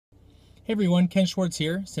Hey everyone, Ken Schwartz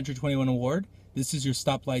here, Century 21 Award. This is your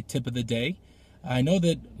stoplight tip of the day. I know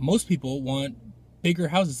that most people want bigger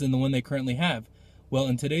houses than the one they currently have. Well,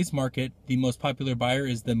 in today's market, the most popular buyer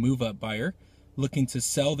is the move-up buyer, looking to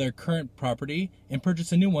sell their current property and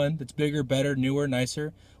purchase a new one that's bigger, better, newer,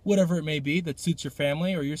 nicer, whatever it may be that suits your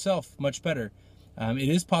family or yourself much better. It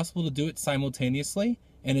is possible to do it simultaneously,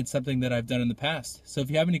 and it's something that I've done in the past. So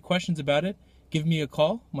if you have any questions about it, give me a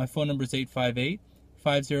call. My phone number is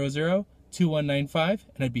 858-500-2195,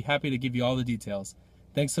 and I'd be happy to give you all the details.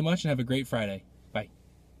 Thanks so much and have a great Friday.